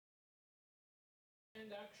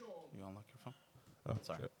You unlock your phone? Oh,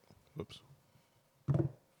 Sorry. shit. Whoops.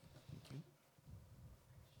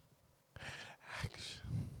 Action.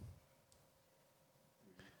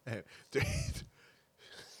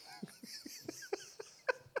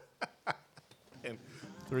 And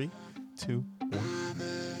 3, 2, 1,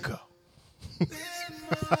 go.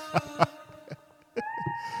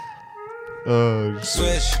 Oh, shit.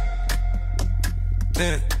 Switch.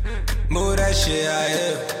 Move that shit out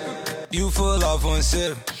here. You full off one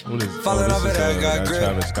sip. What is Falling this off it, I got grip.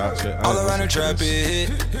 Travis Scott shit. All around the trap, it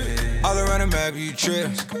hit. All around the map, you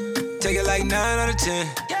trip. Take it like 9 out of 10.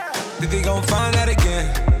 Think they gon' find out again.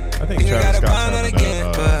 I think Travis Scott's having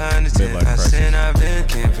Behind the tent, I sin, I've been.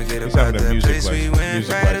 Can't forget He's about having a that music place like- we went.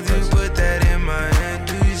 music Right like if you crisis. put that in my hand.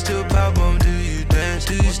 Do you still pop on? Do you dance?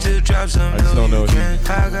 Do you still drop some? I just don't know you if he- can.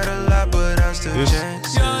 I got a lot, but I still This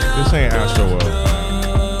chance. ain't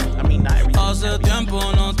Astroworld. I mean, not everything. Hace tiempo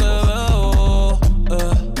no te veo.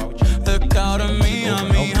 Es que ahora en mí a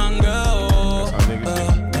mi jangueo. That's how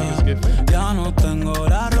niggas get famous. Ya no tengo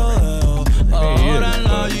hora rodeo. Ahora en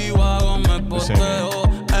la G-Wagon me posteo.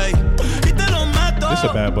 Ey, y te lo meto This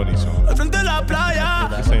a Bad Bunny song. al frente de la playa.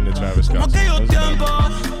 This ain't the Travis Como Scott song. aquellos This is Bad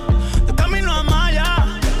tiempos de camino a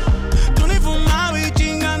Maya. Tú ni fumabas y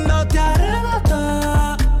chingando te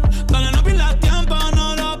arrebata. Dale, no pierdas tiempo,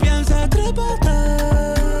 no lo pienses, trépate.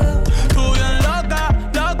 Tú bien loca,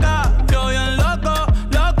 loca, yo bien loco,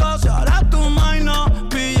 loco. Si ahora tu mind no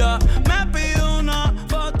pilla, me pide una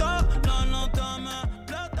foto. La nota me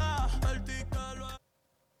explota, el ticket lo...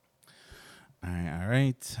 All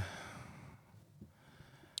right.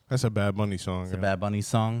 That's a Bad Bunny song. It's a Bad Bunny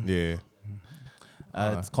song. Yeah.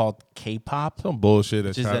 It's called K-pop, Some bullshit that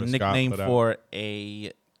which is Travis a nickname Scott put out. for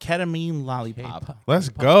a ketamine lollipop. Let's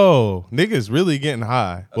go. Niggas really getting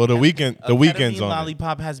high. Well, the weekend's ketamine on it.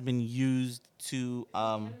 lollipop has been used to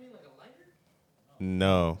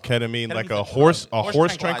No. Ketamine like Ketamine's a a horse drug.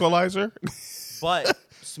 horse tranquilizer? but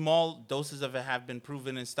small doses of it have been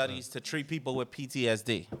proven in studies to treat people with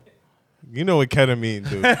PTSD. You know what ketamine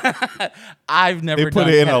do? I've never They put done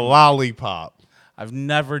it in a ketamine. lollipop. I've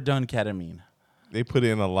never done ketamine. They put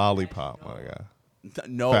it in a lollipop, my God.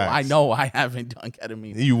 No, Facts. I know I haven't done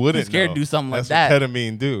ketamine. You wouldn't I'm scared know. to do something That's like that. what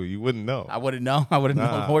ketamine do. You wouldn't know. I wouldn't know. I wouldn't know.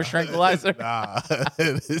 Nah. Horse tranquilizer. Nah,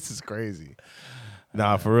 this is crazy.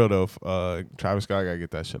 Nah, for real though. Travis Scott gotta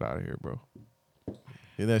get that shit out of here, bro.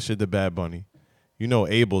 Get that shit to Bad Bunny. You know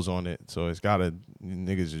Abel's on it, so it's gotta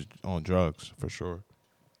niggas is on drugs for sure.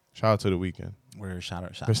 Shout out to the weekend Where shout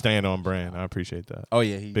out. for staying on brand. I appreciate that. Oh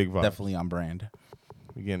yeah, he's Big vibes. definitely on brand.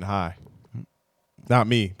 We getting high. Not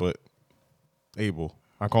me, but Abel.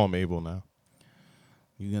 I call him Abel now.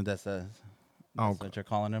 You know that's what you're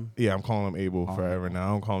calling him. Yeah, I'm calling him Abel forever now.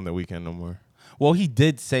 I don't call him the weekend no more. Well, he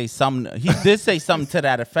did say something. He did say something to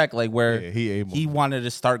that effect, like where Yeah, he Abel. he wanted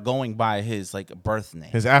to start going by his like birth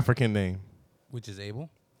name, His African name. Which is Abel?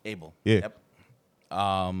 Abel. Yeah. Yep.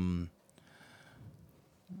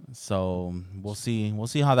 So we'll see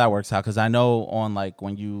how that works out. Because I know on like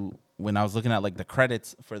when I was looking at like the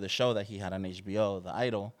credits for the show that he had on HBO, The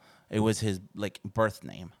Idol, it was his like birth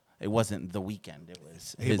name. It wasn't The Weeknd. It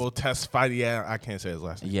was his, Abel Tesfaye. I can't say his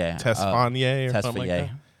last name. Yeah, Tesfaye or something like that.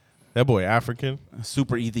 Tesfaye. That boy African.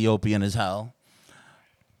 Super Ethiopian as hell.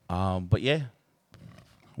 But yeah,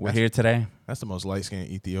 we're here today. That's the most light-skinned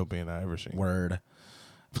Ethiopian I ever seen. Word.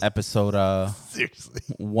 Episode Seriously.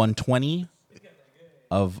 120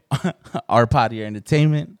 of Our Party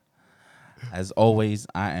Entertainment. As always,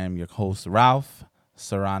 I am your host, Ralph,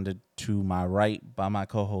 surrounded to my right by my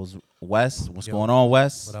co-host, Wes. What's going on,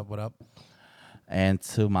 Wes? What up, what up? And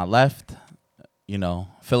to my left,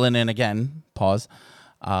 filling in again, pause.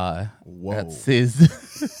 Whoa. That's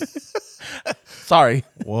Sis. Sorry.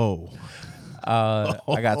 Whoa. I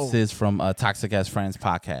got Sis from Toxic As Friends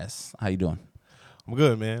podcast. How you doing? I'm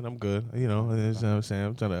good, man. I'm good. You know what I'm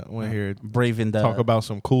saying? I want to hear Braving the talk about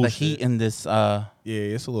some cool the shit. heat in this. Yeah,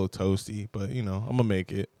 it's a little toasty, but I'm gonna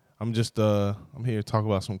make it. I'm just I'm here to talk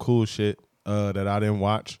about some cool shit that I didn't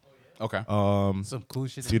watch. Okay. Some cool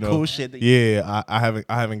shit. cool shit that Yeah, I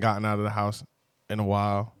haven't gotten out of the house in a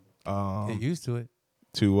while. Get used to it.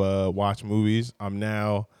 To watch movies. I'm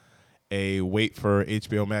now a wait for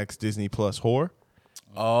HBO Max Disney Plus whore.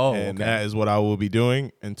 Oh, And okay. that is what I will be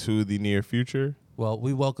doing into the near future. Well,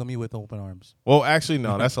 we welcome you with open arms. Well, actually,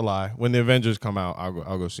 no, that's a lie. When the Avengers come out,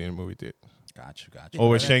 I'll go see in the movie theater. Got you. Or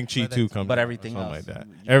when but Shang-Chi that- 2 comes but out, everything something else, like that.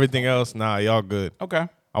 you- Everything else, nah, y'all good. Okay.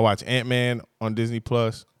 I watch Ant-Man on Disney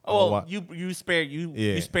Plus. Oh, you spared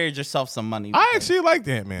you spared yourself some money. I actually liked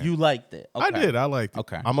Ant-Man. You liked it. Okay. I did. I liked it.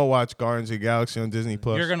 Okay. I'm going to watch Guardians of the Galaxy on Disney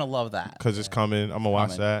Plus. You're gonna love that. Because it's coming. I'm going to watch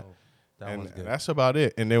coming. that. That And one's good. that's about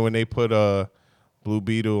it. And then when they put Blue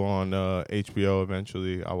Beetle on HBO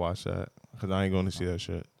eventually. I watch that because I ain't going to see that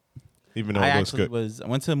shit. Even though I it looks actually good. I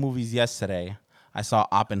went to the movies yesterday. I saw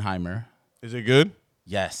Oppenheimer. Is it good?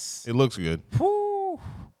 Yes. It looks good. Whew.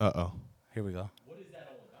 Uh-oh. Here we go. What is that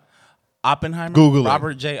all about? Oppenheimer. Google it.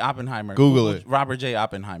 Robert J. Oppenheimer. Google it. Robert J.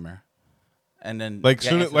 Oppenheimer. And then Like,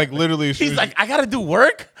 yeah, literally. he's like, I gotta do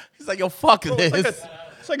work. He's like, yo, fuck this.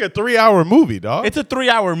 It's like a 3-hour movie, dog. It's a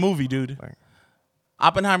 3-hour movie, dude. Like-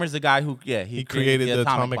 Oppenheimer's the guy who, he created the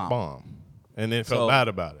atomic bomb. And then felt So- bad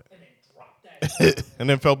about it. And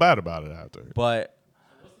then felt bad about it after. But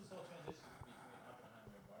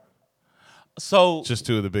so Just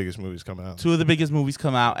two of the biggest movies coming out. two of the biggest movies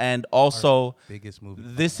come out, and also Biggest movie.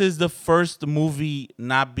 this is the first movie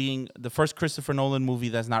not being the first Christopher Nolan movie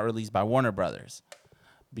that's not released by Warner Brothers,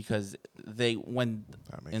 because in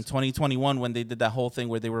 2021 when they did that whole thing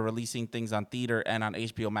where they were releasing things on theater and on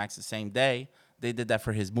HBO Max the same day, they did that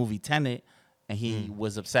for his movie Tenet, and he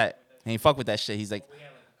was upset. He ain't fuck with that shit. He's like,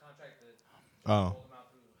 Oh.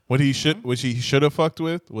 What he should have fucked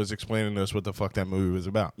with was explaining to us what the fuck that movie was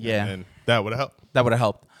about. Yeah. And that would have helped. that would have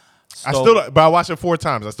helped. But I watched it 4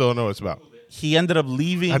 times. I still don't know what it's about. He ended up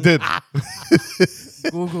leaving. I did.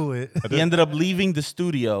 Google it. He ended up leaving the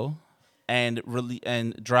studio and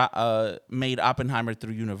made Oppenheimer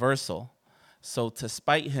through Universal. So to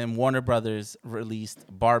spite him, Warner Brothers released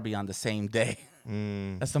Barbie on the same day.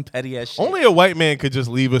 That's some petty ass shit. Only a white man could just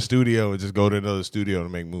leave a studio and just go to another studio to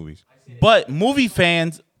make movies. But movie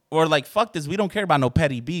fans were like, fuck this. We don't care about no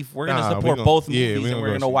petty beef. We're going to Nah, we support gon- both yeah, we movies, and gonna we're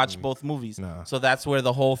go going to see watch movies. both movies. Nah. So that's where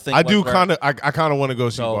the whole thing I was. do where- kind of. I kind of want to go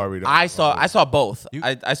see So Barbie. Though. I saw both. You-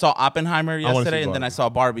 I saw Oppenheimer wanna see yesterday, and then I Barbie. saw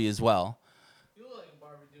Barbie as well. You look like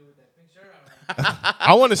Barbie dude with that pink shirt on.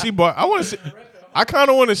 I want to see Barbie. I want to see. I kind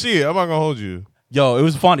of want to see it. I'm not gonna hold you. Yo, it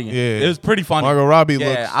was funny. Yeah. It was pretty funny. Margot Robbie Yeah,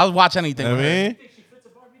 looks. I'll watch anything. I with her. mean, Think she fits a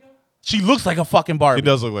Barbie though? She looks like a fucking Barbie. she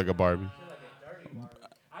does look like a Barbie.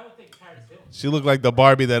 I would think Paris Hilton. She look like the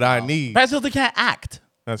Barbie that I need. Paris Hilton can't act.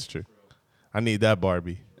 That's true. I need that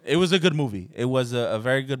Barbie. It was a good movie. It was a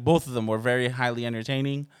very good. Both of them were very highly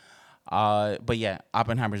entertaining. But yeah,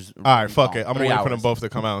 Oppenheimer's. All right, really fuck long. it. I'm 3 waiting for them hours. both to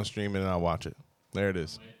come out and stream it, and I'll watch it. There it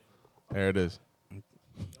is. There it is.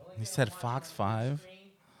 He said Fox 5.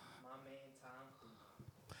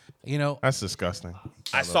 You know, That's disgusting.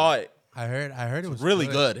 I saw it. I heard it was Really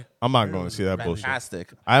good. I'm not going to see that bullshit.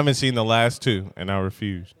 Fantastic. I haven't seen the last 2, and I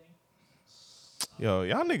refuse. Yo,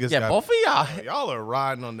 y'all niggas. Yeah, got, both of y'all. Y'all are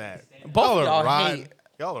riding on that. Both of are y'all riding. hate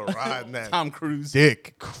Y'all are riding that Tom Cruise.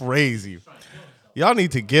 dick crazy. Y'all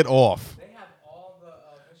need to get off, They have all the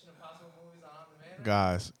Mission Impossible movies on demand.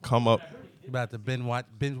 guys. Come up. You about to binge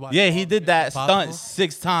watch. Yeah, he did that Impossible? stunt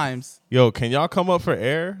 6 times. Yo, can y'all come up for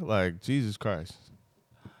air? Like, Jesus Christ.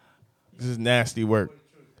 This is nasty work.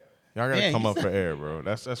 Y'all gotta Yeah, come you up for air, bro.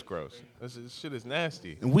 That's gross. This shit is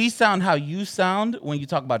nasty. We sound how you sound when you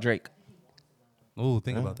talk about Drake. Ooh,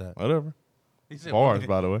 think about that. Whatever. He said, Bars,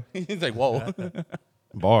 by the way. He's like, whoa.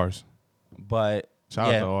 Bars. But Shout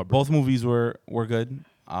out yeah, to Aubrey. both movies were good.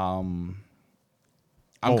 I'm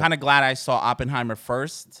Oh. kind of glad I saw Oppenheimer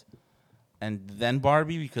first and then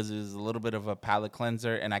Barbie, because it was a little bit of a palate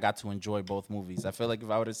cleanser, and I got to enjoy both movies. I feel like if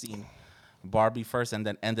I would have seen Barbie first and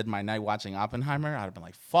then ended my night watching Oppenheimer, I'd have been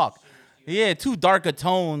like, fuck. Yeah, too dark a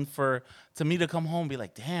tone to me to come home and be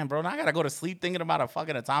like, damn, bro, now I gotta go to sleep thinking about a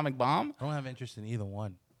fucking atomic bomb. I don't have interest in either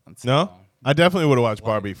one. No? I definitely would have watched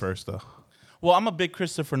Barbie first, though. Well, I'm a big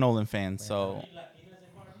Christopher Nolan fan, so.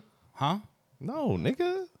 Huh? No,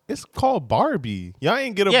 nigga. It's called Barbie. Y'all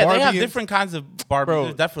ain't get a Yeah, Barbie. they have in- different kinds of Barbies. Bro,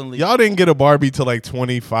 There's definitely. Y'all didn't get a Barbie till like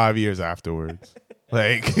 25 years afterwards.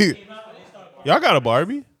 Like, y'all got a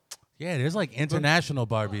Barbie? Yeah, there's like international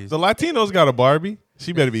Barbies. The Latinos got a Barbie.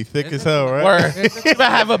 She better be thick as hell, right? Word. You better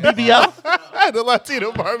have a BBL. The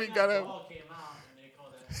Latino Barbie got a. All came out and they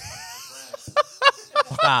called it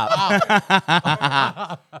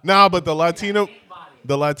Stop. Nah, but the Latino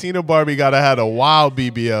Barbie gotta have a wild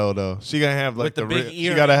BBL though. She gotta have like With the big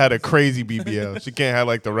she gotta have a crazy BBL. She can't have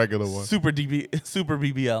like the regular one. Super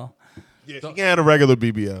BBL. Yeah, she can't have a regular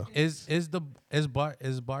BBL. Is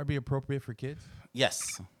Barbie appropriate for kids? Yes.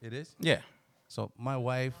 It is. Yeah. So my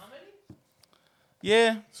wife,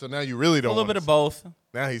 Yeah. So now you really A don't. little bit of both.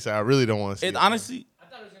 Now he said, "I really don't want to see it." It honestly. I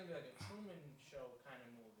thought it was gonna be like a Truman Show kind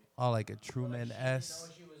of movie. like a Truman S.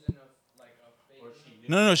 She was in a fake.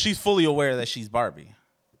 No. She's fully aware that she's Barbie.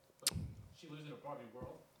 She lives in a Barbie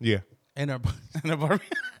world. Yeah. And her, And a Barbie.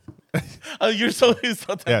 Oh, you're so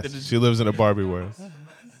tempted. Yes, she lives in a Barbie world.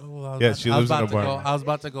 Yes, she lives in a Barbie. I was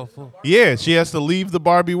about to go full. Yeah, she has to leave the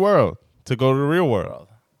Barbie world to go to the real world.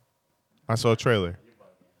 I saw a trailer.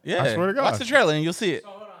 Yeah. I swear to God. Watch the trailer and you'll see it. So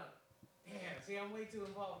hold on. Damn, see, I'm way too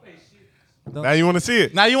involved. Wait, Now you want to see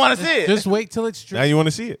it. Now you want to see it. Just wait till it's Now true. you want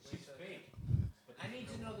to see it.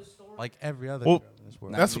 Like every other Well, girl in this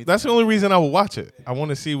world. that's the only reason I would watch it. I want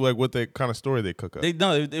to see like what the kind of story they cook up. It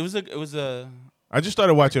was a. I just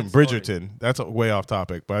started watching story. Bridgerton. That's way off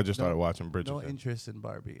topic, but I just started watching Bridgerton. No interest in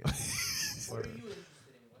Barbie.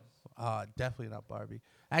 Definitely not Barbie.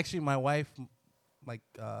 Actually, my wife, like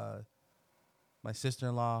my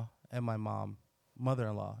sister-in-law and my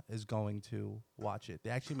mother-in-law is going to watch it. They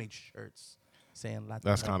actually made shirts saying Latin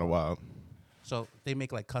That's America. kind of wild. So they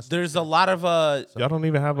make like custom. There's a lot of Y'all don't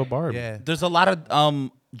even have a Barbie. Yeah. There's a lot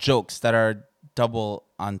of jokes that are double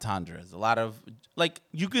entendres. A lot of like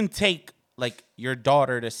you can take like your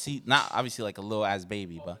daughter to see, not obviously like a little ass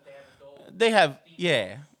baby, but they have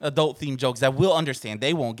adult themed jokes that we'll understand.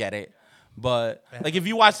 They won't get it, but like if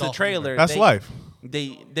you watch the trailer, That's life.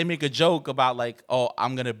 They make a joke about like, oh,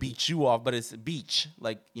 I'm gonna beat you off, but it's beach.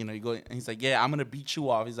 Like, you know, you go and he's like, yeah, I'm gonna beat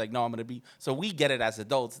you off. He's like, no, I'm gonna beat. So we get it as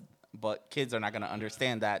adults, but kids are not gonna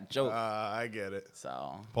understand that joke. I get it.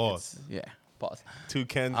 So Pause. Pause. Two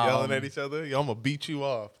Kens yelling at each other. Yo, I'm gonna beat you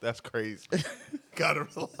off. That's crazy. Gotta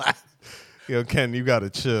relax. Yo, Ken, you gotta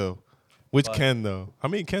chill. Which Ken though? How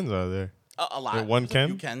many Kens are there? A lot. There one There's a Ken?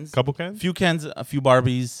 few Kens. Couple Kens? Few Kens. A few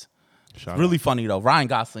Barbies. Shout Really out. funny though. Ryan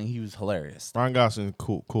Gosling, he was hilarious. Ryan Gosling,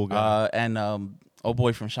 cool guy. And oh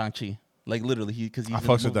boy from Shang-Chi. Like literally, because he's I in the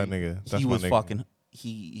fucks with that movie. nigga. That's He my was nigga. fucking.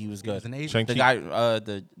 He was good. He's an Asian. Shang-Chi.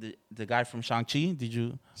 The guy, the guy from Shang-Chi. Did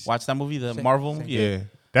you watch that movie? The Marvel movie. Yeah.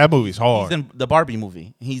 That movie's hard. He's in the Barbie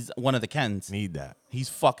movie. He's one of the Kens. Need that. He's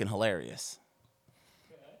fucking hilarious.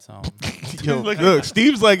 So Yo, look,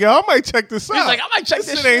 Steve's like, yo, I might check this out. he's like, I might check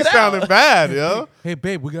this shit ain't shit sounding out. bad, yo. Hey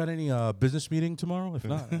babe, we got any business meeting tomorrow? If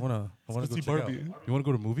not, I wanna go check Barbie. Out. You wanna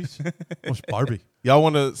go to movies? Watch Barbie. Y'all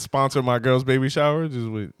want to sponsor my girl's baby shower just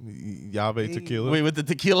with Yave tequila? Wait, with the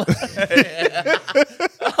tequila.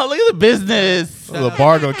 Oh, look at the business. The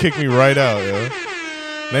bar gonna kick me right out, yo.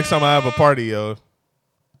 Next time I have a party, yo,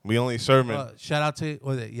 we only serving. Shout out to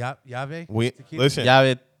was it Yave? We Tequila? listen.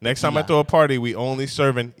 Yave Next time I tequila. throw a party, we only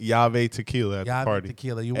serving Yave tequila at Yave the party.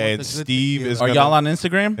 tequila. You want And the good Steve tequila. is Are gonna, y'all on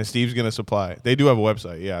Instagram? And Steve's gonna supply it. They do have a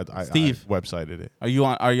website. Yeah, I Steve. websited it. Are you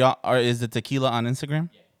on? Are y'all? Is the tequila on Instagram?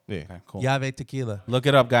 Yeah. Okay, cool. Yave tequila. Look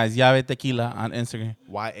it up, guys. Yave tequila on Instagram.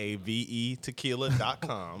 YAVE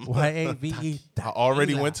tequila.com. YAVE. I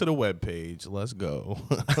already went to the webpage. Let's go.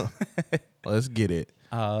 Let's get it.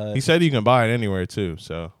 He said you can buy it anywhere too,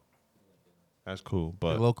 so that's cool. The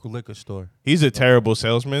But local liquor store. he's a terrible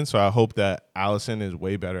salesman, so I hope that Allison is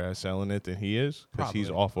way better at selling it than he is, because he's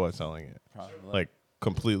Probably. awful at selling it. Like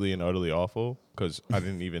completely and utterly awful, because I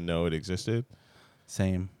didn't even know it existed,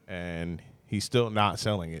 Same. and he's still not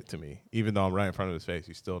selling it to me, even though I'm right in front of his face.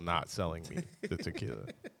 He's still not selling me the tequila,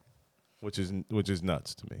 which is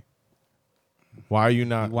nuts to me. Why are you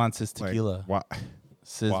not? He wants his like, tequila. why?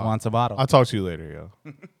 Sis Wow. wants a bottle. I'll talk to you later,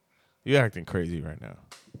 yo. You're acting crazy right now.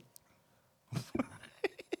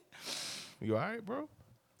 You all right, bro?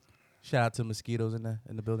 Shout out to mosquitoes in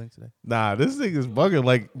the building today. Nah, this thing is bugging.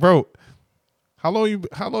 Like, bro, how long you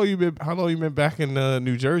been back in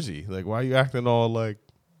New Jersey? Like, why you acting all like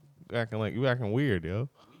you acting weird, yo?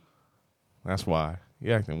 That's why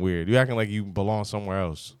you acting weird. You acting like you belong somewhere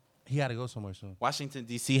else. He had to go somewhere soon. Washington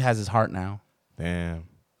D.C. has his heart now. Damn,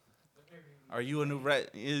 Are you a new red?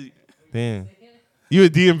 damn. You a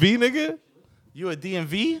DMV nigga? You a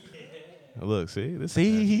DMV? Look, see this.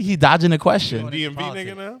 See, he dodging the question. DMV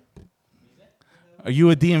Politics. nigga now? Are you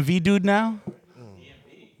a DMV dude now?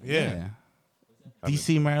 Yeah.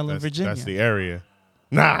 D.C., Maryland, Virginia. That's the area.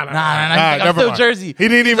 Nah, Nah, I'm never still mind. Jersey. He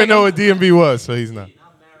didn't even like, know what DMV was, so he's not.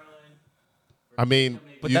 I mean,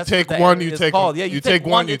 But you that's take what the one, area you is take called. Yeah, you take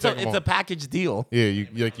one, you it's take a, them it's all. a package deal. Yeah, you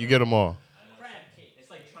get them all.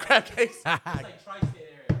 Crab cakes.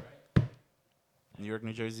 New York,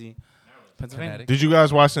 New Jersey, Pennsylvania. Connecticut. Did you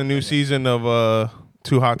guys watch the new season of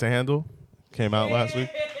Too Hot to Handle? Came out last week.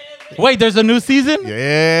 Wait, there's a new season?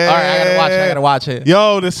 Yeah. All right, I gotta watch it.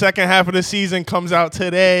 Yo, the second half of the season comes out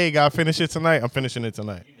today. Gotta finish it tonight. I'm finishing it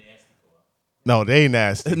tonight. No, they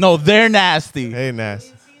nasty. No, they're nasty. They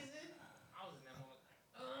nasty.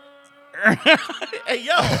 Hey,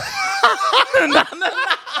 yo.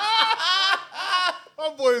 My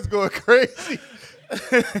boy is going crazy.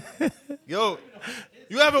 Yo,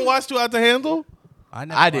 you haven't watched Too Hot to Handle?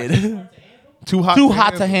 I did. Too Hot. Too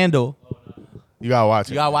hot to handle. You gotta watch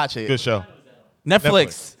it. You gotta watch it. Good show.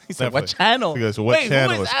 Netflix. He said, what Netflix. channel? Because what Wait,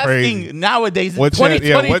 channel who is is asking crazy? nowadays in What channel-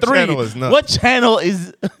 yeah, 2023? what channel is nuts? What channel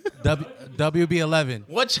is WB11.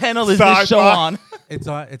 what channel is Sci-fi. this show on? It's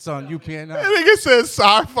on UPN now. That nigga says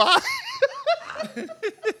sci-fi.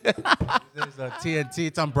 There's TNT.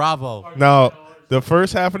 It's on Bravo. No, The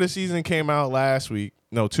first half of the season came out last week.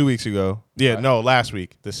 No, 2 weeks ago. Yeah, no, last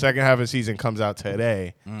week. The second half of the season comes out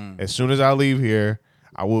today. As soon as I leave here,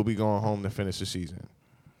 I will be going home to finish the season.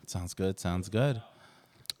 Sounds good. Sounds good.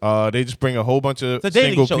 They just bring a whole bunch of It's a dating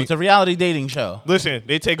single show. It's a reality dating show. Listen,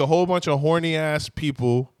 they take a whole bunch of horny ass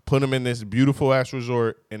people, put them in this beautiful ass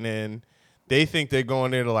resort, and then they think they're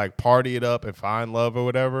going there to like party it up and find love or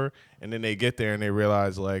whatever. And then they get there and they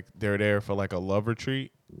realize like they're there for like a love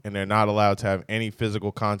retreat, and they're not allowed to have any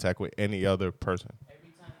physical contact with any other person.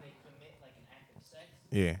 Every time they commit like an act of sex,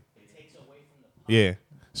 Yeah, it takes away from the yeah.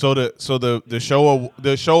 So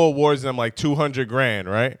the show awards them like $200,000,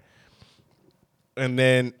 right? And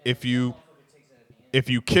then if you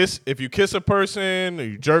kiss a person or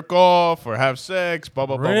you jerk off or have sex, blah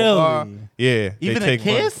blah blah blah, blah. Really? Yeah, Even they a take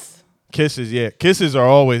money. kiss? Kisses, yeah. Kisses are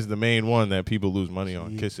always the main one that people lose money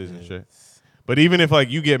on. Kisses and shit. But even if like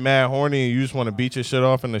you get mad horny and you just want to beat your shit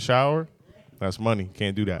off in the shower, that's money.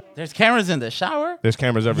 Can't do that. There's cameras in the shower? There's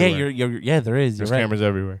cameras Yeah, everywhere. there is. You're There's right. cameras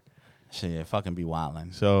everywhere. Shit, yeah, fucking be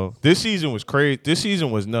wildin'. So this season was crazy. This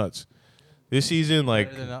season was nuts. This season,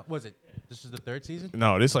 like, Better than, was it? This is the third season.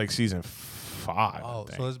 no, this like season 5. Oh, I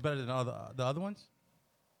think. so it's better than all the other ones.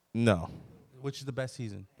 No, Which is the best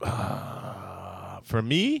season? for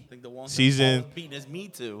me, I think the one season beating is me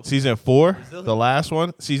too. season 4, the last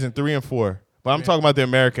one, season 3 and 4. But I'm talking about the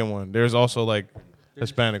American one. There's also like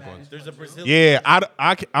Hispanic ones. There's a Brazilian. Yeah,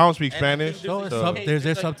 I don't speak Spanish. So, So there's their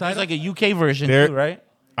There's subtitles. like a UK version There- too, right?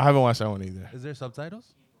 I haven't watched that one either. Is there subtitles?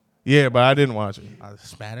 Yeah, but I didn't watch it.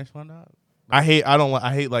 Spanish one? I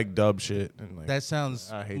hate like dub shit. And like, That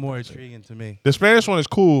sounds I hate more that shit. intriguing to me. the Spanish one is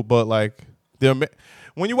cool, but like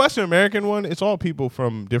when you watch the American one, it's all people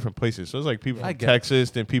from different places. So it's like people I from get it.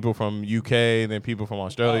 Texas, then people from UK, then people from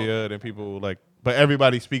Australia, then people like. But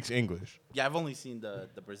everybody speaks English. Yeah, I've only seen the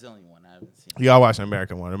Brazilian one. I haven't seen. You gotta watch the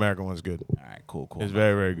American one. The American one's good. All right, cool. It's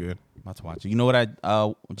very, very good. I'm about to watch it. You know what I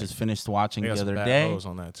just finished watching They the got some other bad day? hoes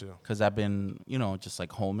on that too. Because I've been, just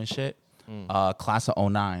like home and shit. Class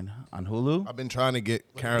of 09 on Hulu. I've been trying to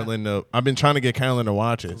get Carolyn to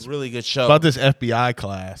watch it. It's a really good show. About this FBI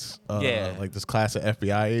class. Yeah. Like this class of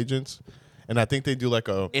FBI agents. And I think they do like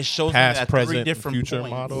a It shows them past, at 3 present, different future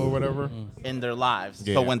points. model or whatever. in their lives.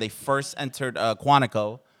 Yeah. So when they first entered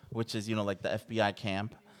Quantico, which is like the FBI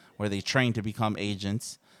camp where they train to become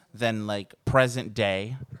agents, then like present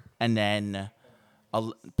day, and then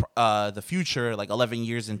the future, like 11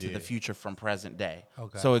 years into the future from present day.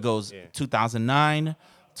 Okay. So it goes 2009,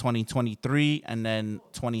 2023, and then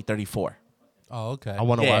 2034. Oh, okay. I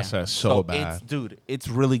want to watch that so bad. It's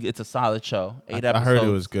a solid show. 8 I episodes. heard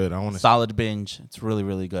it was good. I want to. Solid binge. It's really,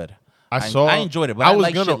 really good. I enjoyed it, but I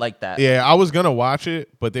like shit like that. Yeah, I was gonna watch it,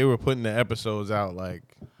 but they were putting the episodes out like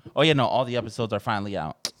Oh yeah, no, all the episodes are finally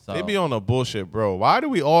out. So they be on the bullshit, bro. Why do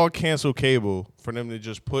we all cancel cable for them to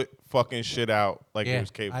just put fucking shit out like it yeah,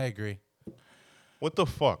 was cable? I agree. What the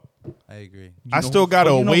fuck? I agree. I still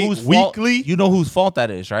gotta wait weekly. You know whose fault that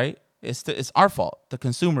is, right? It's our fault, the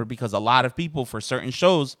consumer, because a lot of people for certain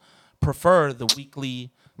shows prefer the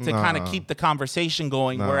weekly to kind of keep the conversation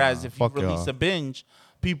going. Whereas if you fuck release y'all. a binge,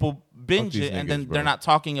 people binge these it and niggas, then bro. they're not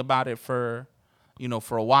talking about it for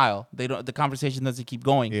for a while. They don't. The conversation doesn't keep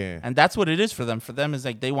going. Yeah. And that's what it is for them. For them, is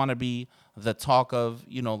like they want to be the talk of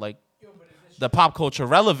like the pop culture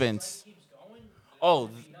relevance. Oh,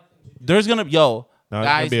 there's gonna No, it's gonna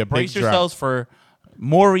guys, be a big brace drop. yourselves for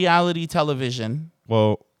more reality television.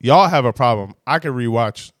 Well, y'all have a problem. I can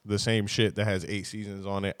rewatch the same shit that has 8 seasons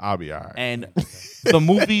on it. I'll be all right. And the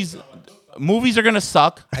movies are gonna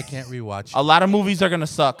suck. I can't rewatch. A lot of movies are gonna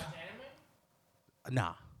suck.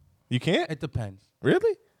 Nah, You can't? it depends.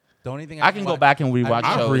 Really? The only thing I can go back and rewatch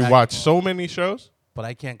I've shows. rewatched so many shows. but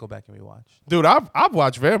I can't go back and rewatch. Dude, I've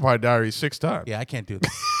watched Vampire Diaries 6 times. Yeah, I can't do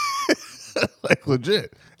that. Like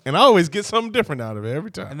legit. And I always get something different out of it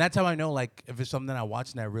every time. And that's how I know, like, if it's something I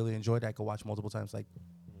watch and I really enjoyed, I could watch multiple times. Like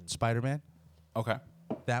Spider-Man, Okay.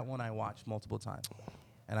 that one I watched multiple times,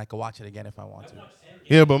 and I could watch it again if I want to.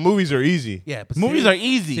 Yeah, but movies are easy. Yeah, but Movies are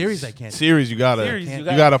easy. Series I can't. Series, you gotta Series, you you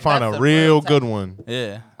gotta, gotta- find that's a the real real good one.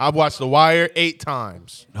 Yeah. I've watched The Wire 8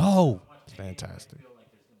 times. No. Fantastic.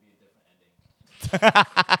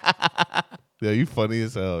 Yeah, you funny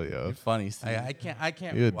as hell, yo. Funny. Steve. I can't. I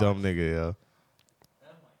can't. You a rewatch. dumb nigga, yo.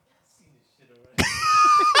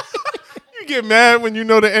 You get mad when you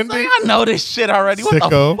know the ending? Like, I know this shit already. What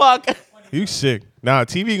Sicko. the fuck? You sick. Nah,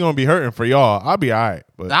 TV gonna be hurting for y'all. I'll be all right.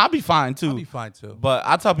 But I'll be fine too. I'll be fine too. But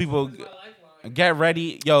I tell people, get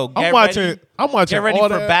ready, yo. I'm watching Get ready all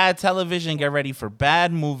for that. bad television. Get ready for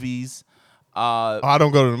bad movies. I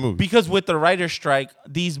don't go to the movie. Because with the writer's strike,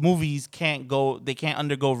 these movies can't go. They can't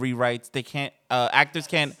undergo rewrites. They can't. Actors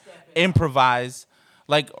can't improvise.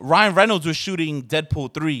 Like Ryan Reynolds was shooting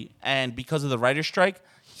Deadpool 3, and because of the writer's strike,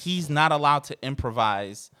 he's not allowed to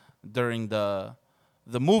improvise during the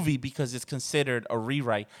movie because it's considered a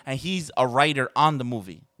rewrite, and he's a writer on the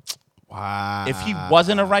movie. Wow. If he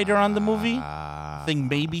wasn't a writer on the movie, I think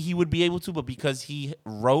maybe he would be able to, but because he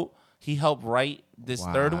helped write this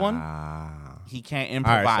third one, he can't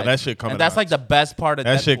improvise. All right, so that shit coming and that's out. like the best part of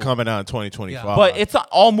That Deadpool. shit coming out in 2025. Yeah. But it's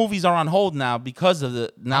all movies are on hold now because of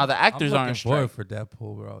the actors I'm are in looking strike forward for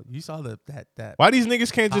Deadpool, bro. You saw that Why these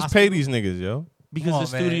niggas can't just pay these niggas, yo? because Come the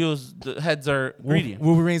on, man. studios the heads are greedy.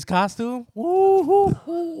 Wolverine's costume?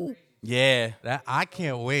 Woo-hoo-hoo. Yeah. That I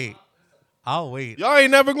can't wait. I'll wait. Y'all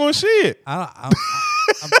ain't never gonna see it. I'm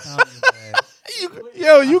telling you,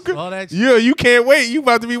 man. You can't wait. You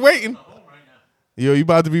about to be waiting. Yo, you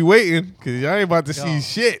about to be waiting because y'all ain't about to see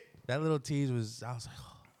shit. That little tease was. I was like,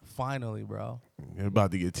 oh, finally, bro. You're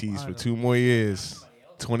about to get teased for 2 more years.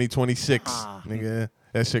 2026, nigga.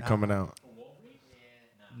 That shit coming out.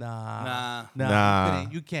 Nah.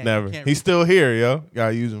 You can't. Never. You can't He's still here, yo.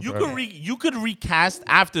 Gotta use him. You could recast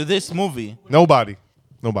after this movie. Nobody.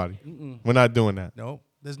 We're not doing that. Nope.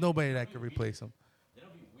 There's nobody that could replace him.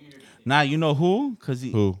 Now you know who? Cause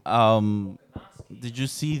Who? Did you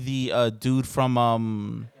see the dude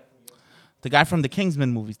from the guy from the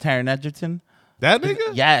Kingsman movies, Taron Egerton? That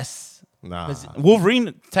nigga? Yes. Nah. 'Cause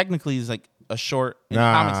Wolverine technically is like a short. In the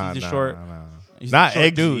comics, he's a short. He's Not a short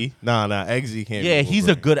Eggsy. dude. Nah, Eggsy can't. Yeah, be he's a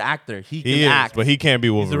Wolverine. good actor. He can He is, act, but he can't be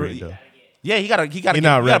He's a Wolverine re- though. Yeah, he gotta He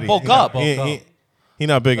not ready. bulk He not- up. He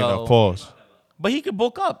not big So- enough. Pause. But he could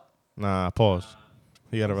bulk up. Nah, pause.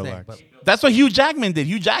 He gotta relax. But That's what Hugh Jackman did.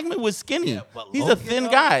 Hugh Jackman was skinny. He's a Logan, thin though,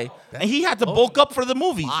 guy, and he had to bulk up for the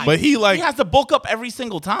movies. But he like he has to bulk up every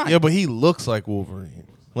single time. yeah, but he looks like Wolverine.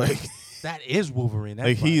 Like that is Wolverine.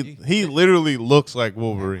 That's he literally looks like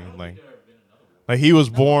Wolverine. Like he was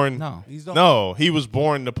born. No. He was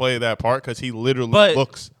born to play that part because he literally But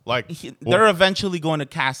looks like. They're eventually going to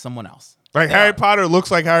cast someone else. Like Harry Potter looks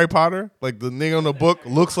like Harry Potter. Like the nigga on the book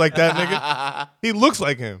looks like that nigga. He looks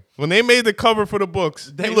like him. When they made the cover for the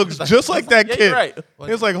books, he looks just like that Yeah, kid. you're right.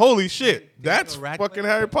 It's like holy shit, that's Radcliffe? fucking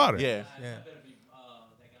Harry Potter. Yeah.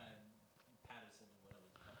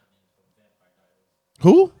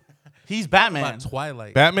 Who? He's Batman. About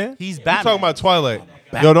Twilight. Batman? He's You Batman. talking about Twilight?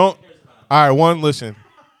 Yo, don't. All right, one. Listen,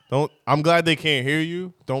 don't. I'm glad they can't hear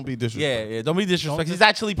you. Don't be disrespectful. Yeah. Don't be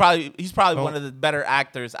disrespectful. He's probably one of the better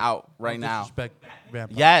actors out right now. Disrespect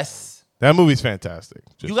Vampire. Yes. That movie's fantastic.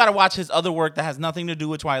 You got to watch his other work that has nothing to do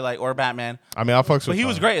with Twilight or Batman. I mean, I fucks with. But he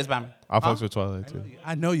was Twilight. great as Batman. I fucks with Twilight too.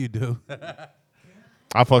 I know you do.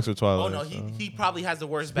 I fucks with Oh Twilight. no, he probably has the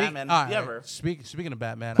worst Batman All movie right, ever. Speaking of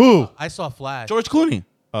Batman, Who? I saw Flash. George Clooney.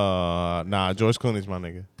 Nah, George Clooney's my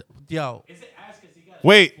nigga. Yo,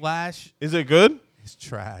 Wait, Flash is it good? is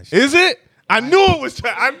trash. Is it? I knew it was.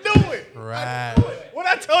 I knew it. Trash. What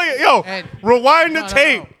I tell you, yo, And- rewind the No, no,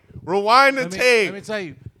 tape. no. Rewind the Let me tape. tell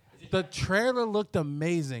you, the trailer looked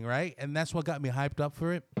amazing, right? And that's what got me hyped up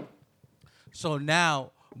for it. So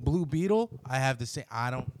now, Blue Beetle, I have to say,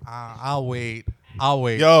 I'll wait.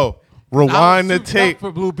 Yo, rewind the I was souped up tape.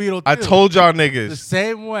 for Blue Beetle. I too. told y'all the niggas,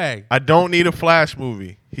 same way. I don't need a Flash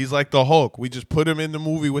movie. He's like the Hulk. We just put him in the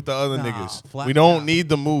movie with the other Nah, niggas. We don't need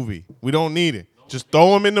the movie. We don't need it. Just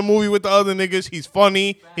throw him in the movie with the other niggas. He's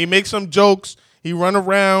funny. He makes some jokes. He run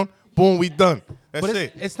around. Boom, we done. That's But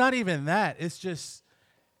it. it's not even that.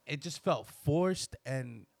 It just felt forced,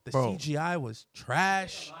 and the Bro. CGI was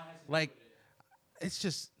trash. Like, it's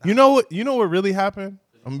just You know what? You know what really happened?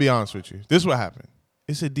 I'm gonna be honest with you. This is what happened.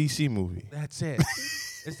 It's a DC movie. that's it.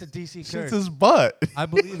 It's the DC It's curse. his butt. I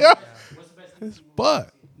believe Yeah. it. His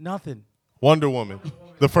butt. Nothing. Wonder Woman.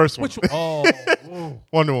 The first one. Which oh, whoa.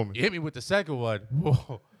 Wonder Woman. You hit me with the second one.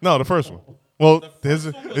 Whoa. No, the first one. Well, his,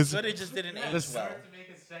 Good, his, it just didn't age well.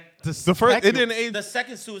 the first it didn't age. The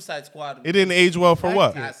second Suicide Squad. It didn't age well for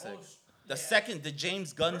what? Classic. The second, the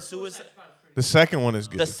James Gunn Suicide. The second one is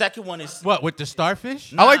good. The second one is. What with the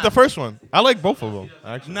starfish? I like the first one. I like both of them.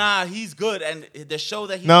 Actually. Nah, he's good, and the show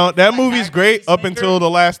that he. No, that like movie's great up until the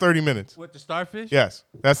last 30 minutes. With the starfish? Yes,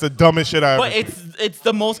 that's the dumbest shit I ever. But seen. it's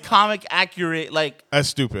the most comic accurate. Like That's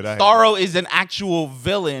stupid. I hate Starro is an actual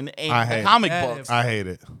villain in I the hate comic it. books. it. I hate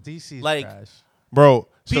it, DC's Like, trash. bro.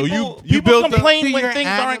 So People you built the. complain when Figure things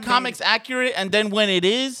aren't animated- comics accurate, and then when it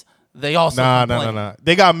is, they also Nah. complain.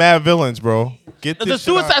 They got mad villains, bro. Get The this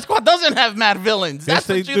shit out. Suicide Squad doesn't have mad villains. Yes, That's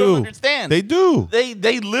they what you do. don't understand. They do. They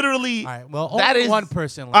literally. All right. Well, that only is one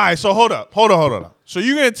person. All right, so hold on. So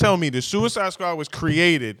you're gonna tell me the Suicide Squad was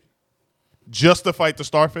created just to fight the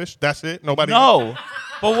starfish? That's it? Nobody? No,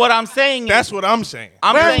 But what I'm saying That's is, what I'm saying.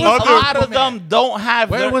 I'm Where saying a was lot of Aquaman? them don't have.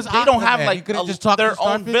 Where was they don't have Aquaman? like You could've just talked to their own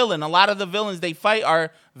Starfish? villain. A lot of the villains they fight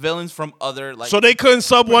are villains from other like. So they couldn't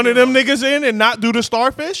sub one of them niggas in and not do the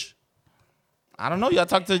starfish? I don't know. You gotta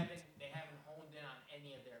talk to. They haven't honed in on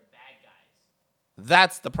any of their bad guys.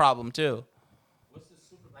 That's the problem too.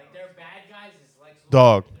 Like their bad guys is Lex Luthor.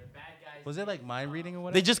 Dog. Their bad guys. Was it like mind reading or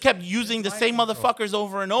whatever? They just kept using the same motherfuckers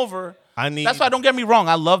over and over. I need. That's why, don't get me wrong,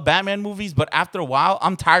 I love Batman movies, but after a while,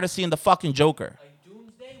 I'm tired of seeing the fucking Joker. Like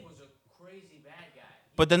Doomsday was a crazy bad guy.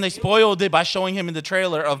 But then they spoiled it by showing him in the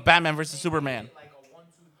trailer of Batman versus Superman. Like a 1, 2,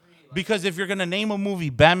 3. Like, Because if you're gonna name a movie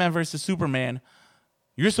Batman versus Superman,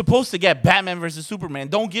 you're supposed to get Batman versus Superman.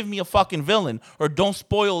 Don't give me a fucking villain, or don't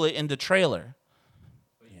spoil it in the trailer.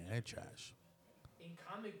 Yeah, they're trash. in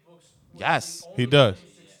comic books, Yes. He does.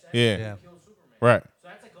 Yeah. Yeah. kill Superman. Right. So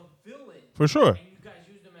that's like a villain. For sure. And you guys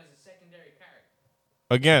use them as a secondary character.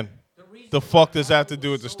 Again, The reason the fuck does that have to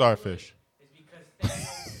do with the starfish? is because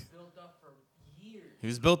Thanos was built up for years. He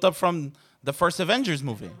was built up from the first Avengers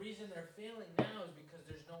movie. The reason they're failing now is because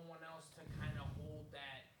there's no one else to kind of hold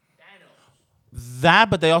that Thanos. That,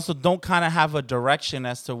 but they also don't kind of have a direction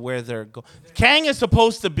as to where they're going. Kang is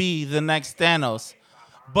supposed to be the next Thanos,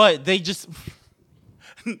 but they just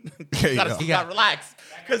gotta relax,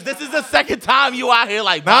 because this is the second time you out here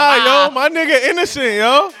like, Nah, "Bye-bye." yo, my nigga innocent,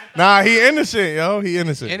 yo. Nah, he innocent, yo. He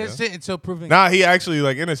innocent. yo. Innocent until proven. Nah, he actually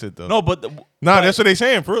like innocent though. No, but Nah, that's what they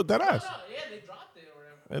saying, for real. That ass. Oh, yeah, they dropped it or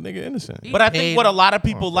whatever. That nigga innocent. but I think what a lot of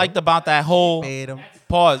people liked about that whole paid him.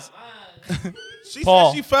 pause. She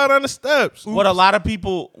Paul. said she fell down the steps. What a lot of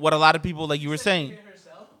people, like you were saying,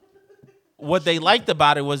 what they liked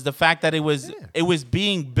about it was the fact that it was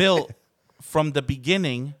being built from the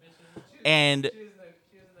beginning, and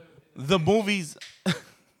the movies.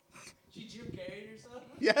 She Jim carried herself.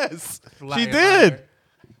 Yes, Liar, she did.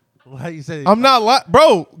 Why you said? I'm not lying,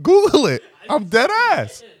 bro. Google it. I'm dead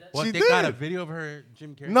ass. What, She they got a did. video of her,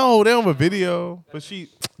 Jim Carrey? No, they don't have a video. But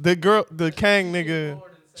the Kang nigga,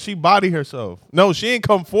 she bodied herself. No, she ain't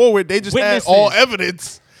come forward. They just Witnesses. had all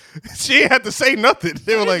evidence. She ain't had to say nothing.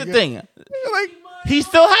 They were Here's like, the thing. like, He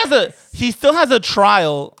still has a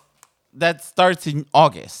trial that starts in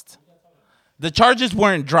August. The charges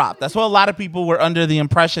weren't dropped. That's what a lot of people were under the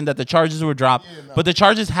impression, that the charges were dropped, but the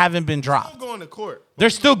charges haven't been I'm dropped. going to court. They're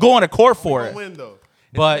still going to court for Gonna it. win though.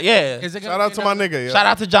 But yeah, Is it gonna Shout out be to my another- nigga. Yo. shout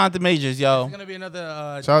out to Jonathan Majors, yo. Is it gonna be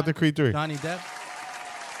another? Shout out to Creed 3. Johnny Depp.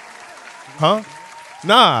 Huh?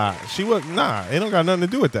 Nah, she was nah. It don't got nothing to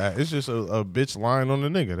do with that. It's just a bitch lying on the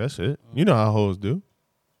nigga. That's it. You know how hoes do. You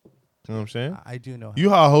know what I'm saying? I do know. You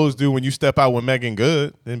how hoes do when you step out with Megan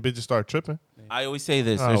Good, then bitches start tripping. I always say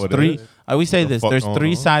this. Oh, There's what three. it is. I always say The this. fuck There's going three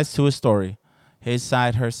on? sides to a story: his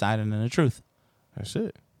side, her side, and then the truth. That's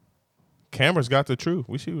it. Cameras got the truth.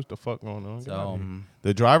 We see what the fuck going on. Get So, out of here.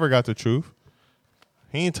 The driver got the truth.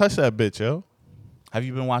 He ain't touch that bitch, yo. have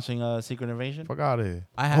you been watching Secret Invasion? Fuck out of here.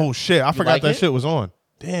 I have. Oh shit! I forgot like that it? shit was on.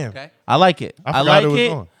 Damn. Okay. I like it. I I forgot like it was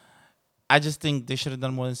it. on. I just think they should have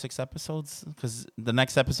done more than 6 episodes, because the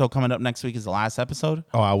next episode coming up next week is the last episode.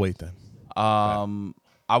 Oh, I'll wait then.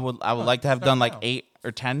 I would like to have done like now. 8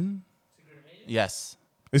 or 10. Yes.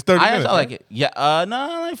 It's 30 I minutes. like right? it. Yeah. No,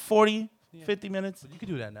 like 40, 50 minutes. You can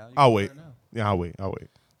do that now. You I'll can do wait. that now. Yeah, I'll wait. I'll wait.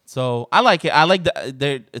 So I like it. I like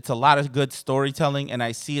it's a lot of good storytelling, and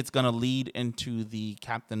I see it's gonna lead into the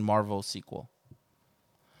Captain Marvel sequel.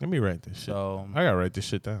 Let me write this shit. So I gotta write this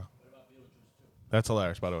shit down. That's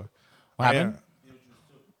hilarious, by the way. what happened?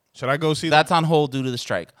 Should I go see? That's on hold due to the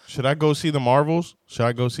strike. Should I go see the Marvels? Should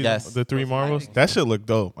I go see Yes. the 3 Marvels? That shit look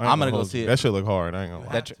dope. I ain't I'm gonna go hold see you. it. That shit look hard. I ain't gonna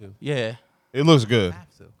lie. Have to. Yeah. It looks good.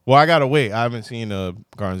 Have to. Well, I gotta wait. I haven't seen Guardians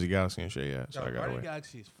of the Galaxy and shit yet, so I gotta Guardians of wait. the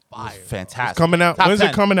Galaxy is fire. Fantastic. It's coming out. Top When's 10.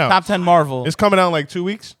 it coming out? Top 10 Marvel. It's coming out in like 2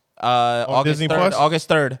 weeks. August Disney 3rd. Plus? August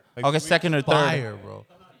 3rd. Like August 2 2nd or 3rd. Fire, bro.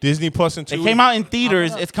 Disney Plus in 2 It weeks. came out in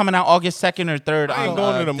theaters. It's coming out August 2nd or 3rd. I ain't on,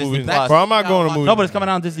 going to the Disney movies, Plus. bro. I'm not going to movies. No, but it's coming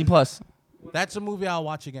out on Disney Plus. That's a movie I'll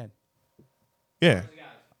watch again. Yeah.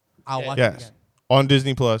 I'll watch it Yes. again. On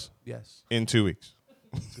Disney Plus Yes. in 2 weeks.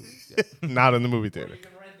 Not in the movie theater. You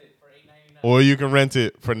can rent it for $8.99. Or you can rent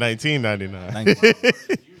it for $19.99. Username and password.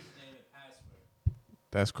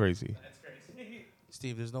 That's crazy. That's crazy.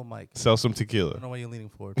 Steve, there's no mic. Sell some I tequila. don't know why you're leaning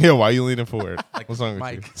forward. Yeah, why you leaning forward? What's wrong with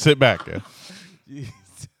Mike. you? Sit back, yo.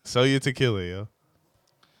 Sell your tequila, yo.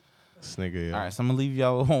 This nigga, yo. All right, so I'm gonna leave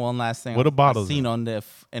y'all with one last thing. What a bottle's I've seen that? on the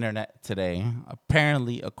internet today.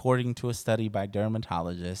 Apparently, according to a study by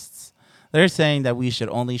dermatologists, they're saying that we should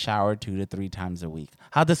only shower 2 to 3 times a week.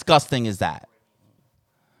 How disgusting is that?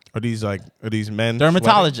 Are these men? sweating?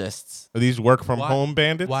 Dermatologists. Are these work from Why- home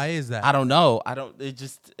bandits? Why is that? I don't know.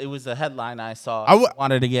 It was a headline I saw. I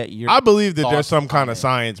wanted to get your. I believe that there's thoughts some kind on of it.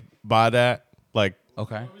 science by that, like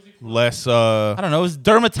Okay. less I don't know. It's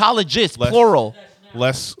dermatologist, Less- plural.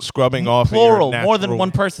 less scrubbing off Plural. of your More than natural-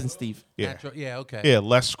 one person, Steve. Yeah. Yeah, okay. Yeah,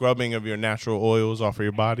 less scrubbing of your natural oils off of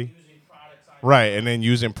your body. Right, and then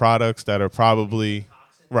using products that are probably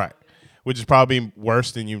right, which is probably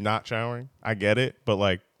worse than you not showering. I get it, but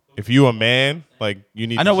like if you a man, like you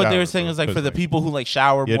need. I know to what they shower, were saying bro, is like 'cause, for the people who like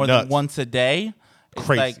shower you're more than nuts. once a day. It's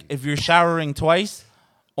Crazy. like if you're showering twice,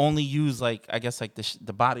 only use like I guess like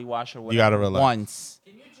the body wash or whatever. gotta relax. Once.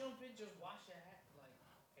 Can you jump in, just wash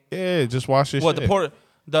your hat? Yeah, just wash your What shit.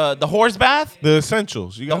 the horse bath? The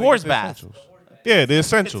essentials. You The gotta horse get bath. essentials. Yeah, the Pits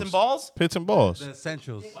essentials. and balls? Pits and balls. The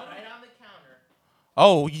essentials. Right on the counter.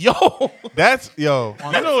 Oh, yo. That's yo.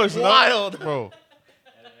 You know it's wild. not, bro.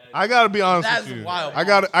 I gotta be honest That's with you. wild. I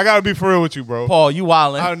gotta be for real with you, bro. Paul, you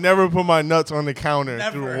wildin'. I never put my nuts on the counter and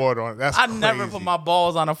Never. threw water on it. That's I crazy. never put my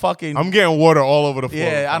balls on a fucking I'm getting water all over the floor.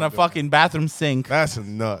 yeah on a fucking bathroom sink. That's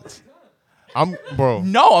nuts. Bro.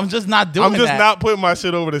 No, I'm just not doing I'm just that. not putting my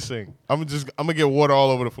shit over the sink. I'm gonna get water all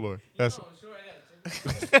over the floor. That's Oh, sure,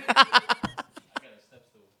 I got a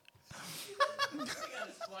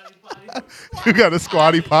you got a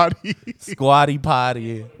squatty potty. Squatty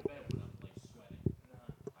potty.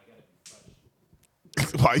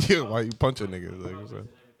 why you punching niggas? Like, what's up?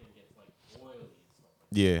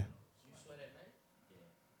 Yeah.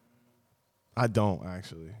 I don't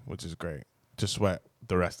actually, which is great. Just sweat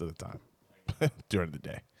the rest of the time during the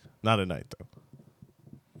day, not at night though.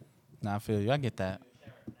 Nah, I feel you. I get that.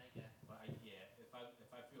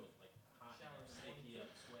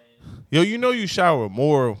 Yo, you know you shower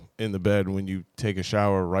more in the bed when you take a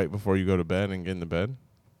shower right before you go to bed and get in the bed.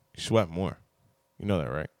 You sweat more. You know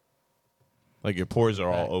that, right? Like your pores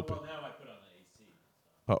are all open.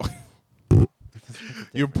 Oh.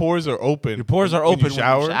 Your pores are open. Your pores are when open you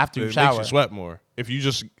shower, after you it shower. makes you sweat more. If you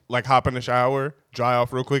just like hop in the shower, dry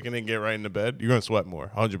off real quick, and then get right into bed, you're gonna sweat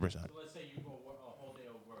more, 100%. let's say you go a whole day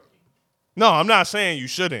of working. No, I'm not saying you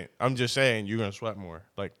shouldn't. I'm just saying you're gonna sweat more.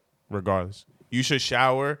 Like regardless, you should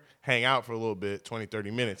shower, hang out for a little bit, 20,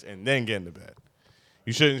 30 minutes, and then get into bed.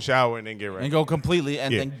 You shouldn't shower and then get right. And go completely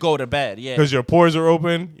and Yeah. then go to bed. Yeah. Because your pores are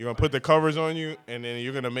open, you're gonna put the covers on you, and then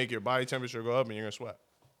you're gonna make your body temperature go up, and you're gonna sweat.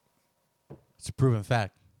 It's a proven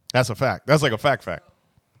fact. That's a fact. That's like a fact.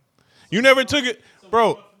 You never took it,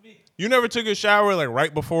 bro. You never took a shower like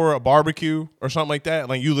right before a barbecue or something like that.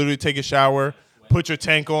 Like you literally take a shower, put your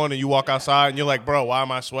tank on, and you walk outside, and you're like, bro, why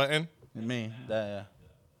am I sweating? Me. That,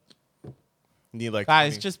 You need like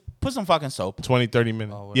guys, 20, just put some fucking soap. 20, 30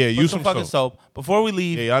 minutes. Oh, Yeah, Put use some some fucking soap. soap. Before we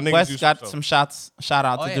leave, Yeah, y'all niggas Wes use some got soap. some shout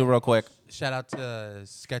out Oh, to yeah. do real quick. Shout out to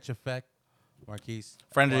Sketch Effect, Marquise.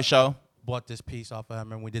 Friend of the show. Bought this piece off of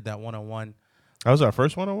him, and we did that one-on-one. That was our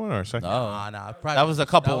first one-on-one or second? No. Nah, That was a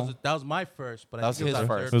couple. That was my first, but That I was think it his our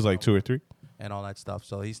first. It third was like 2 or 3. and all that stuff.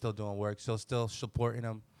 So he's still doing work. So still supporting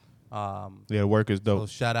him. Yeah, work is So dope.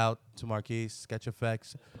 shout out to Marquise, Sketch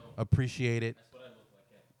Effects. Appreciate it.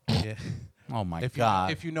 Yeah. Oh my If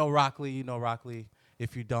god. you know Rockley, you know Rockley.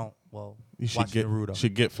 If you don't, well, You should watch get Naruto.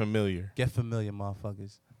 should get familiar, Get familiar,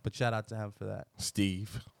 motherfuckers. But shout out to him for that.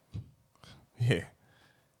 Steve. Yeah,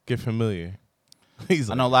 get familiar.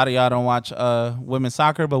 He's I know a lot of y'all don't watch women's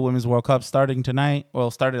soccer, but Women's World Cup starting tonight.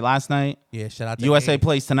 Well, started last night. Yeah, shout out to USA Haiti.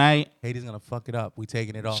 plays tonight. Haiti's gonna fuck it up. We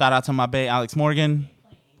taking it off. Shout out to my bae Alex Morgan.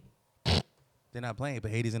 They're not playing,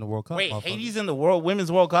 but Haiti's in the World Cup. Wait, motherfuckers. Haiti's in the Women's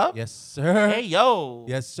World Cup? Yes, sir. Hey yo.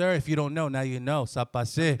 Yes, sir. If you don't know, now you know. Ça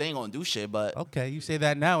passe. They ain't gonna do shit, but Okay, you say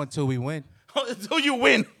that now until we win. until you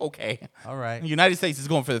win, okay. All right. United States is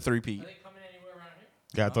going for the 3-peat. Are they coming anywhere around here?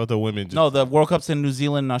 Yeah, I thought the women. Just, No, the World Cup's in New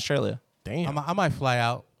Zealand and Australia. damn. I might fly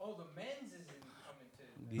out. Oh, the men's isn't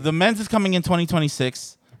coming to. The men's is coming in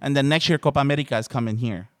 2026, and then next year Copa America is coming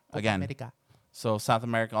here again. So South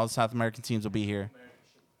America, all the South American teams will be here.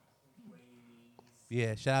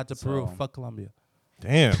 Yeah, shout out to Peru. So- Fuck Colombia.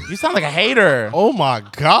 Damn. You sound like a hater. Oh my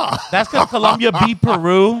god. That's because Colombia beat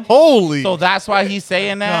Peru, Holy. so that's why he's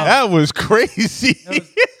saying that. that was crazy.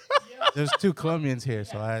 There's 2 Colombians here,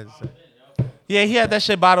 so I had to say. Yeah, he had that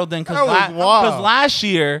shit bottled in That was wild. last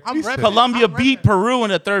year I'm repping. Colombia I'm beat repping. Peru in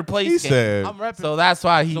the third place he game. said. I'm repping. So that's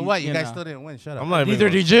why he. So what? You guys know. still didn't win. Shut up. I'm not even Neither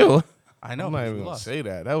gonna- did you. I know. I'm not because even we gonna lost. say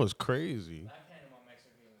that. That was crazy.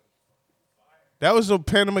 That was the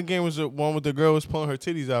Panama game. Was the one with the girl was pulling her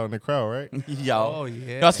titties out in the crowd, right? Yo. Oh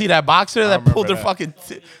yeah. Y'all see that boxer that remember pulled her that. fucking,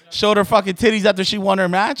 showed her fucking titties after she won her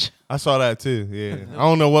match? I saw that too. Yeah, I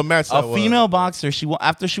don't know what match that A was. female boxer,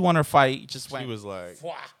 after she won her fight, just She went was like,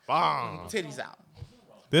 "Fwah," "Bam." titties out.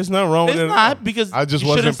 There's nothing wrong with It's it. not because I just you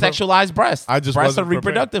shouldn't wasn't sexualize breasts. I just breasts are wasn't prepared.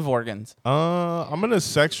 reproductive organs. I'm gonna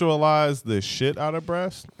sexualize the shit out of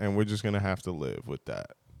breast, and we're just gonna have to live with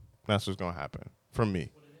that. That's what's gonna happen from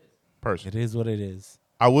me, personally. It is what it is.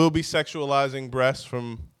 I will be sexualizing breasts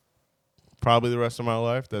from probably the rest of my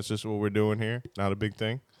life. That's just what we're doing here. Not a big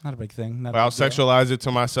thing. Not a big thing. Not But a I'll big deal. sexualize it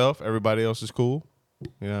to myself. Everybody else is cool.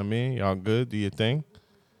 You know what I mean? Y'all good? Do your thing.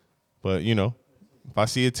 But you know, if I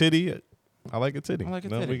see a titty, I like a titty. I like a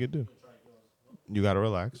Nothing titty. we could do. You gotta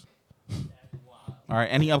relax. All right.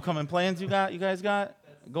 Any upcoming plans you guys got?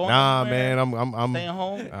 Going Nah, anywhere? man. I'm Staying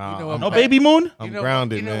home. You know what, No baby moon. I'm You know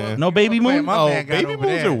grounded, what- you know man. what- No baby Man, moon. my Oh, man got baby over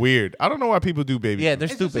moons there. are weird. I don't know why people do baby. Yeah, moons. they're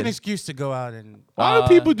It's just an stupid. excuse to go out and. Why do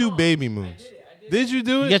people do baby moons? Did you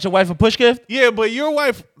do You it? get your wife a push gift. Yeah, but your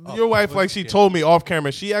wife, like she told me off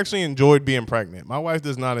camera, she actually enjoyed being pregnant. My wife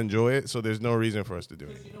does not enjoy it, so there's no reason for us to do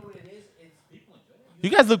it. You know what it is? It's people enjoy it. You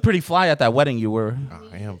guys look pretty fly at that wedding you were.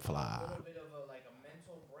 I am fly. A little bit of a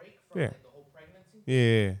mental break from Yeah. the whole pregnancy.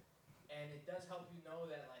 Yeah. And it does help you know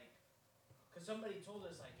that because somebody told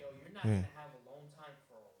us yo, you're not gonna have alone time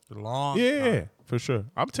for Long. Yeah, for sure.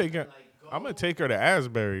 I'm gonna take her to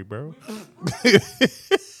Asbury, bro.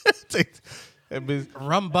 Take that bitch.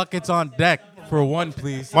 Rum buckets on deck for one,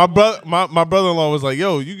 please. My brother-in-law was like,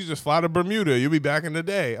 "Yo, you can just fly to Bermuda. You'll be back in the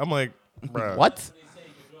day." I'm like, "Bro, What?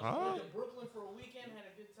 Brooklyn for a weekend, had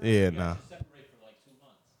a good time. Yeah, nah.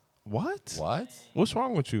 What? What? What's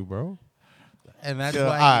wrong with you, bro? And that's Yeah,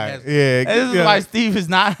 why he alright, has, yeah. This is yeah. why Steve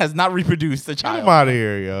has not reproduced a Get child. him out of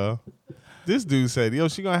here, yo. This dude said, "Yo,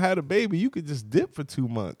 she gonna have a baby. You could just dip for 2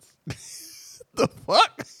 months." The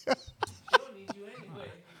fuck? She don't need you anyway.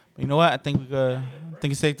 You know what? I think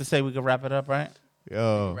it's safe to say we could wrap it up, right?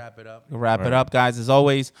 Yo, wrap it up. We'll wrap it up, guys. As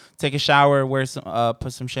always, take a shower, wear some,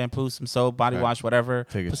 put some shampoo, some soap, body Right. wash, whatever.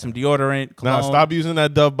 Take a Put some deodorant, cologne. nah, stop using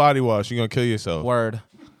that Dove body wash. You're gonna kill yourself. Word.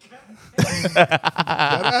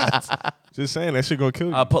 Just saying, that shit gonna kill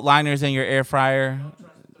you. Put liners in your air fryer.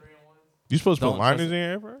 You supposed to put don't liners trust- in your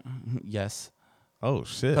air fryer? Yes, Oh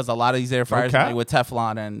shit. because a lot of these air fryers cap? are made with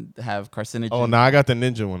Teflon and have carcinogen. Oh, nah, I got the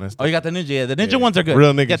Ninja one. That's Oh, you got the Ninja. Yeah, the Ninja Yeah. ones are good.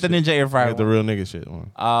 Real nigga Get the shit. Ninja air I fryer. got the one. real nigga shit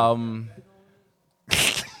one.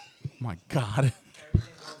 My God.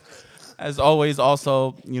 As always,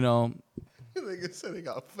 also, Nigga said he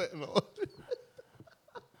got fentanyl.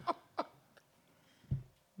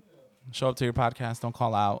 show up to your podcast. Don't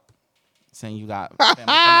call out saying you got family coming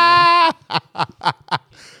in.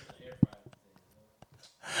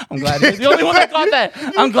 I'm glad you're the only one that caught that.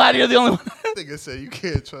 I'm glad you're the only one. Nigga said you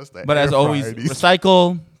can't trust that. But air as always, fryer these-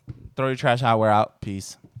 recycle, throw your trash out, we're out.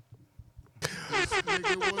 Peace.